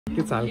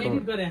के चालको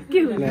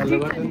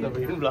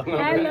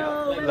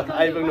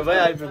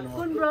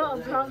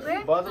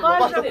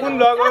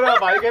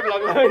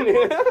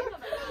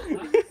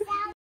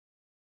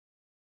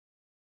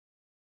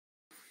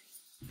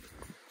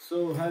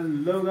So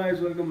hello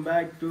guys, welcome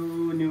back to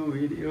new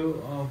video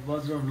of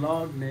Bajra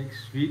vlog.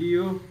 Next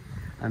video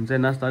हामी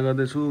चाहिँ नास्ता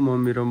गर्दैछु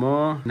मम्मी र म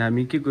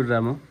हामी के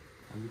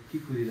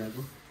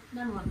गरिरहेको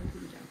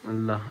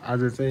ल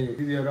आज चाहिँ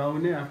दिदीहरु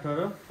आउने आफ्टर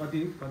कति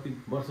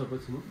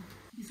वर्षपछि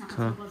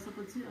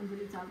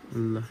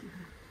ल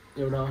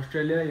एउटा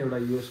अस्ट्रेलिया एउटा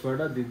युएस बाट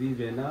दिदी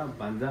भेना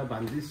भान्जा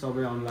भान्जी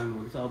सबै अनलाइन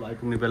हुन्छ अब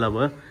आइपुग्ने बेला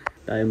भयो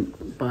टाइम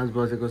 5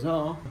 बजेको छ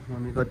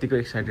मम्मी कतिको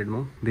एक्साइटेड म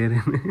धेरै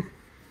नै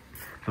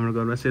हाम्रो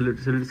घरमा सेलुट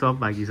सब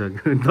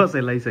भागिसक्यो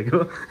दसैँ लागिसक्यो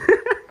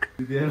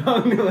दिदीहरु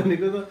आउने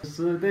भनेको त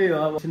त्यही हो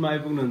अब छिनमा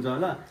आइपुग्नुहुन्छ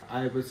होला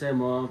आएपछि चाहिँ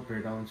म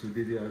भेटाउँछु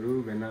दिदीहरु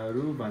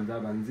भेनाहरु भान्जा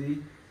भान्जी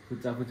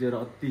कुच्चा कुचेर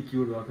अति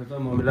क्युट भएको छ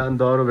मम्मीलाई अनि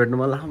दरो भेट्नु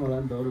मन लाग्छ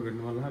मलाई दरो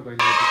भेट्नु मन लाग्छ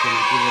कहिले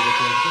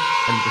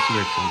अनि पछि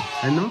भेट्छौँ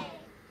हैन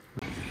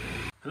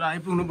ल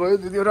आइपुग्नु भयो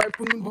दिदीहरु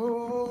आइपुग्नु भयो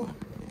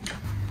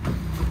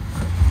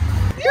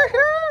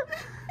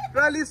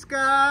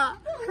रालिस्का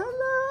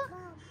हेलो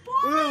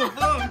ओ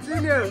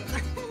जिनियर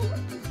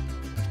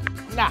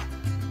ला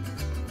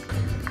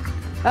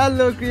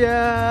हेलो क्रिया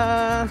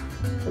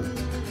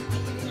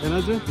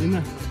हेनाजु हैन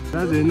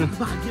राजु हैन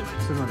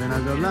सुन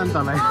हेनाजु ल अनि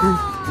तलाई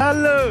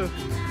हेलो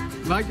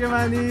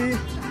भाग्यमानी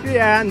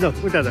क्रिया आन्जो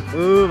उता त ओ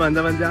भन्छ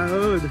भन्छ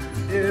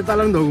ए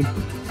तलाई पनि धोगु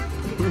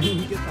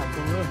के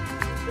थाक्को हो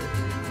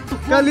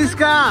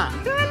कलिस्का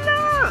हेलो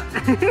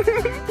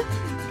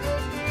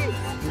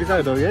बिसा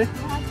धोगे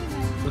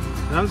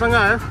रामसँग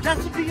आयो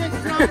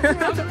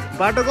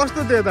बाटो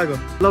कस्तो थियो यताको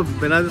ल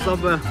बेनाजु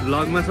सब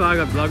भ्लगमा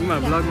स्वागत भ्लगमा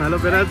हेलो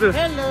बेनाजु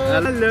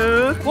हेलो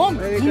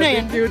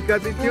क्युट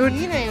कति क्युट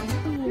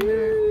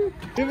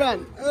इभान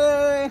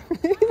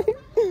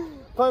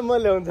खै म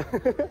ल्याउँछ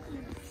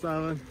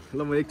सामान ल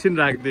म एकछिन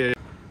राख्दिएँ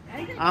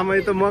आमै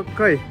त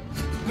मक्कै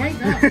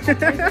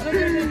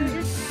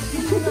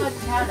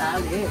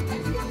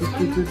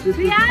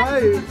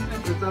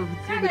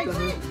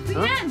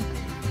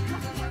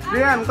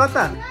प्रियान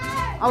कता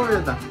आउ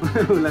यता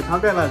उसलाई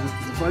थपेला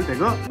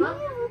पल्टेको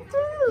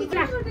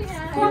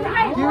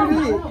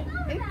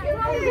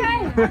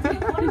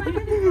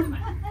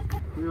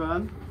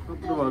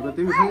कत्रो भएको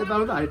तिमीसँग यता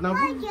आउँदा हाइट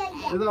नपुग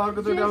यता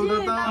अर्कोचोटि आउँदा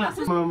त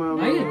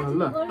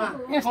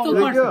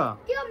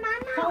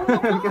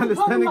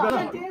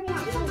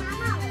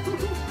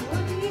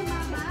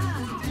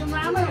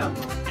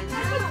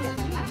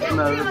ल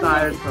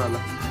टायर्ड छ होला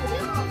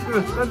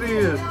कति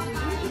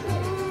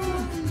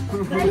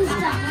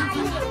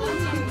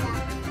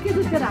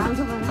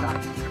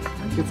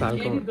के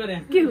चालको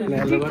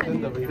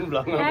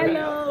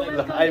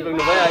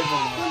आइपुग्नु भयो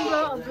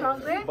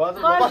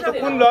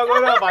कुन भ्लग हो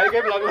र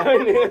भाइकै भ्लग हो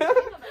नि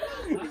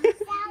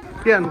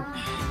के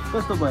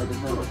कस्तो भयो त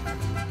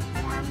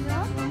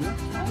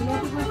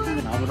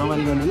अब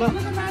रमाइलो गर्नु ल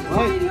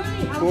है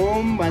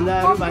कोम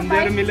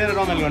भान्जाहरू मिलेर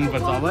रमाइलो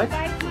गर्नुपर्छ अब है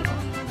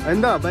होइन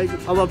त भाइ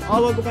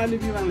अबको पालि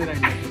बिमानले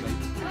राख्नु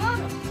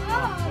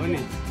हो नि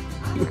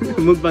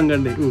मुखबाङ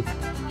गर्ने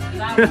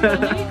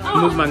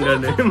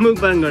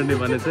मुखबाङ गर्ने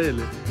भनेछ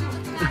यसले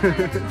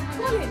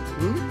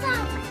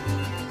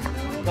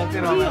कति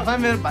रमाइलो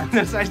मेरो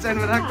भान्जा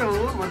साइडमा राख्दा हो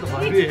म त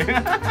भरि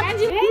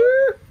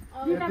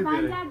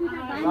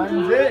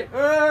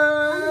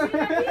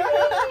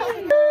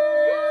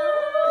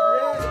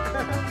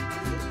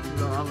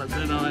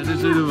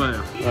सुरु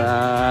भयो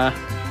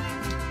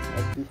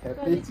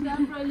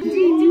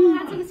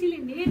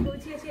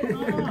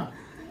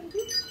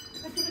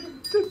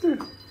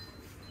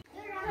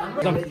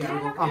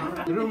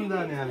रुम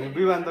जाने हामी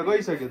विमान त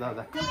गइसक्यो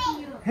दादा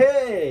हे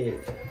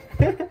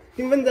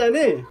तिमी पनि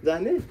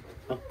जाने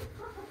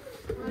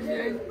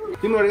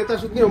तिमीहरू यता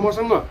सुत्ने हो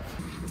मसँग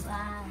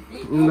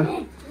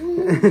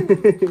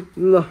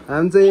ल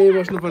हामी चाहिँ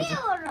बस्नुपर्छ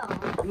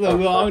ल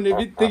आउने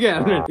बित्तिकै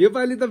हामी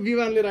योपालि त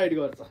विमानले राइड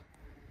गर्छ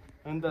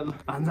अन्त ल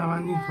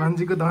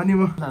भान्जीको धनी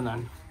म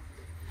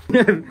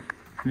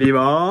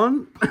विमान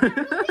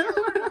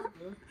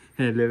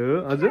हेलो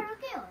हजुर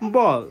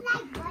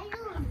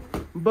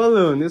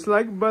बलुन इट्स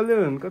लाइक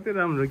बलुन कति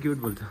राम्रो क्युट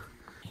बोल्छ म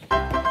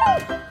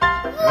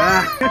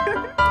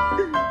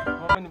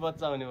पनि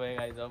बच्चा हुने भयो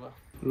गाइज अब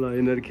ल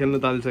यिनीहरू खेल्नु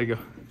थालिसक्यो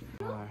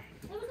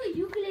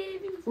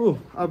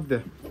अब दे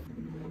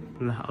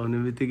ल आउने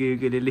बित्तिकै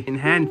युकेलेले इन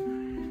ह्यान्ड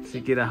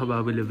सिकिराख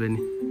बाबुले पनि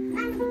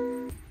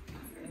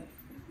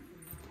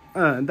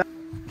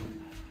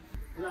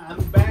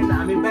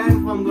हामी ब्यान्ड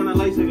फर्म गर्न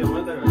लागिसक्यो म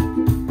त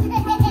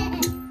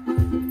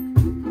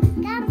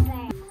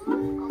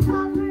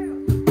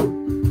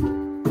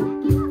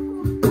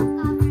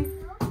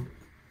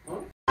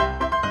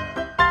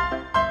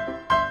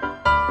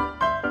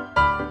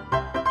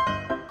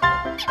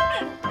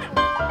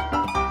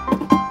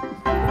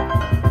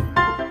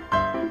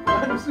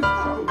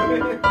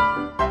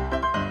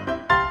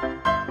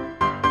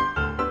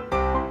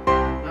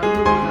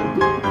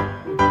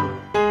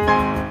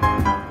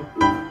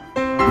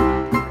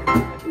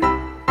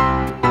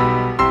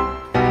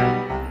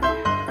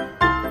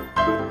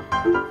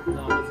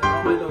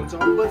जब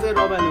चाहिँ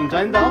रमाइलो हुन्छ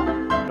नि त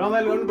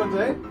रमाइलो गर्नुपर्छ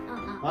है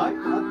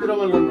अति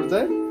रमाइलो गर्नुपर्छ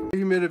है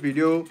मेरो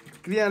भिडियो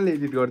क्रियानले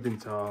एडिट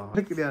गरिदिन्छ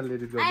क्रियानले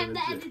एडिट गरिदिन्छ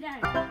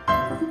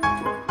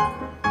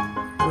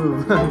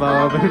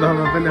बाबा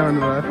पनि आउनु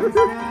भयो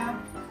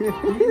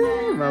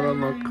बाबा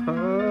मख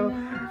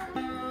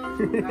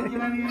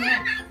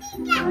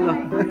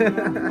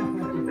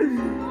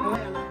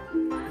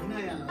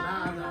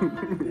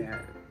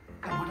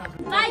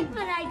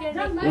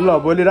ल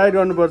भोलि राइड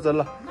गर्नुपर्छ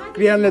ल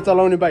क्रियानले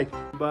चलाउने बाइक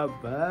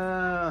बाबा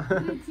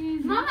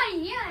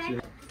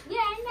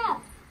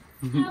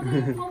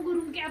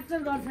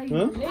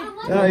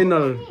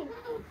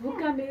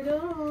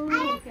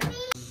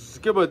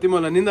के भयो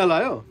तिमीलाई निन्दा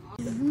लाग्यो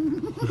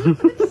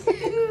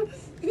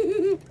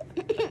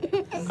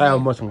खायो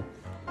मसँग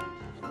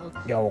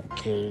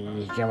ओके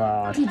के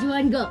भयो Did you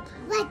want to go?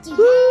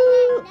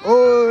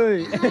 ओइ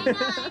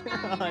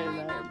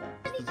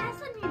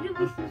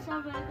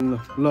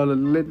ल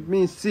लेट मी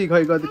सी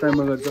खै कति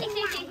टाइममा गर्छ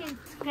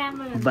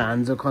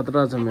भान्जो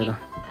खतरा छ मेरो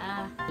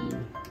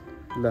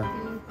ल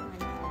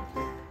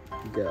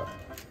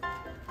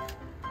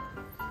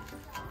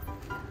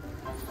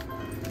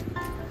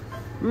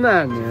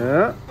नानी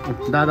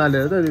दादाले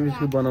त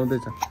बिस्कुट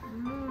बनाउँदैछ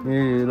ए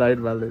लाइट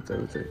बाल्दैछ उ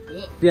चाहिँ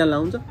त्यहाँ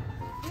लाउँछ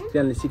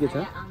त्यहाँले सिकेछ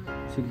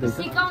सिक्दैछ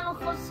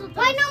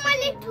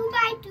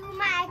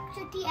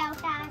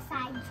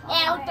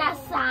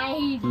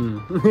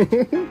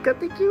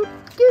कति cute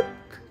cute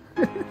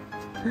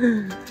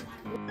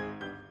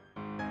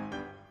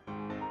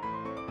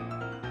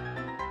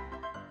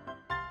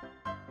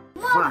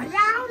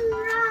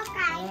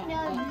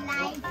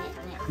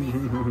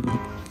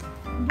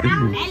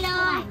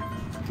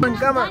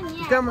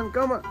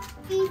Come on.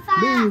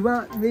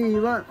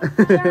 Viva.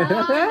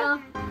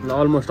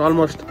 Almost.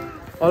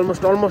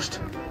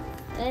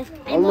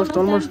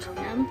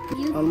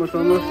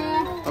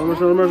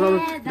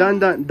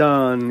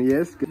 Done.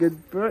 Yes, good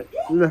boy.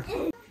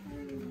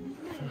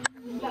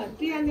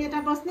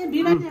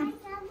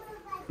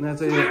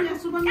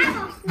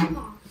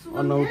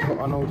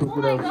 अनौठो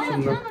कुरा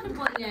सुन्न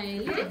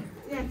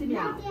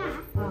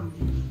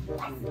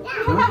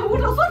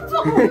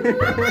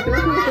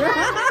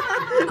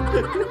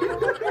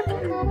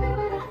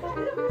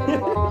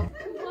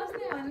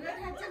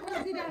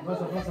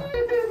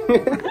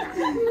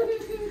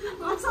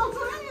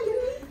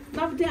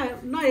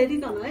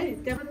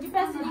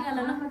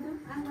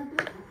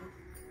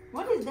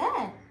What is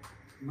that?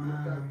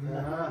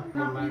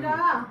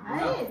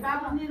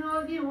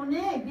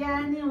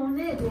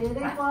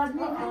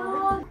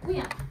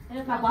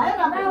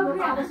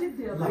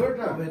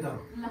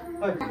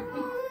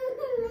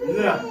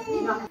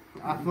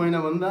 आठ महिना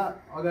भन्दा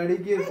अगाडि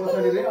के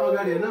पछाडि रे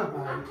अगाडि हैन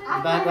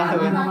दाँत आयो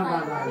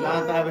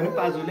भने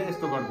पाजुले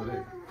यस्तो गर्दो रे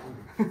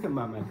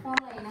मामाले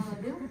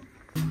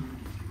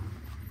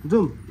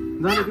जुम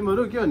जाने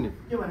तिमीहरु के भन्ने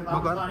के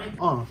भने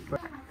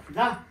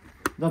जा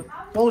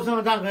पौसँग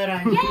जा गएर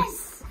यस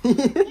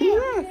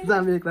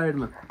जाम एक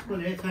राइडमा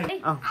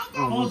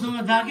पौसँग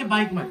जा के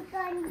बाइकमा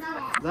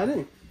जाने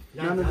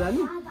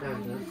जाने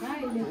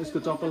यसको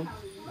चप्पल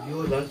यो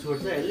झन्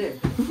छोड्छ यसले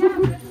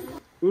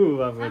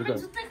बाबा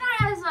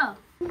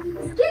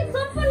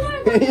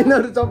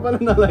यिनीहरू चप्पल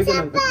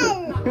नलाइकन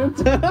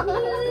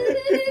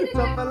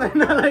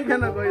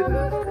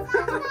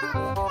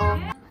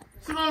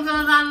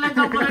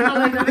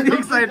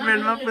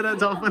एक्साइटमेन्टमा पुरा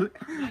चप्पल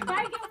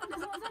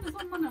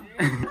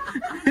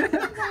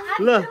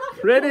ल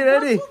रेडी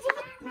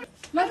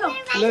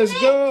लेट्स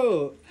गो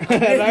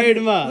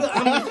राइडमा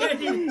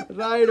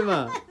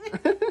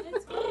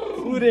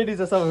ऊ रेडी छ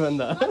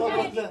सबैभन्दा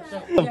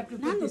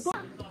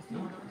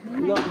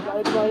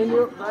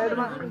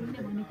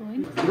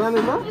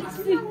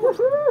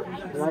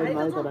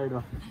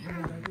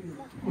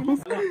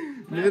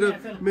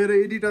मेरो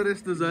एडिटर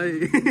यस्तो छ है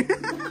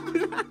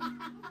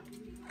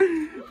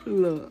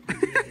ल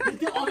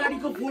त्यो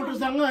अगाडिको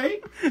फोटोसँग है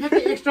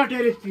एक्स्ट्रा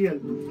टेरेस्ट्रियल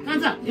कहाँ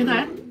छ यता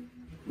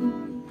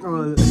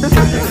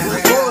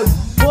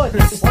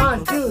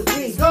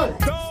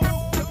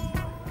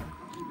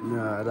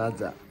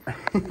राजा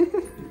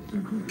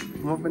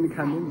म पनि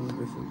खाने नि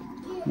त्यसो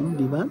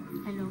दिवान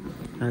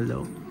हेलो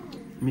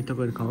मिठो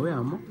गरी खाऊ है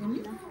आमा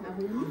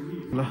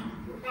ल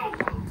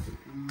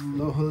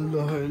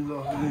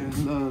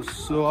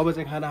सो अब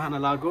चाहिँ खाना खान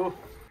लाग्यो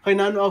खै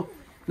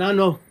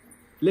नानु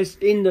let's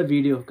in the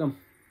video com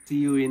C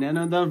you in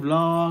another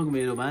vlog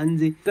मेरो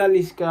भान्जी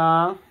तलिस्का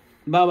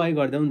बाई बाई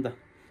गर्दै नि त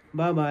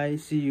बाई बाई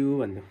सी यू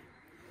भन्दै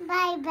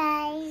बाई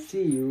बाई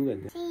सी यू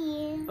भन्दै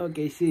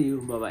okay C you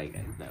by by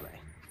by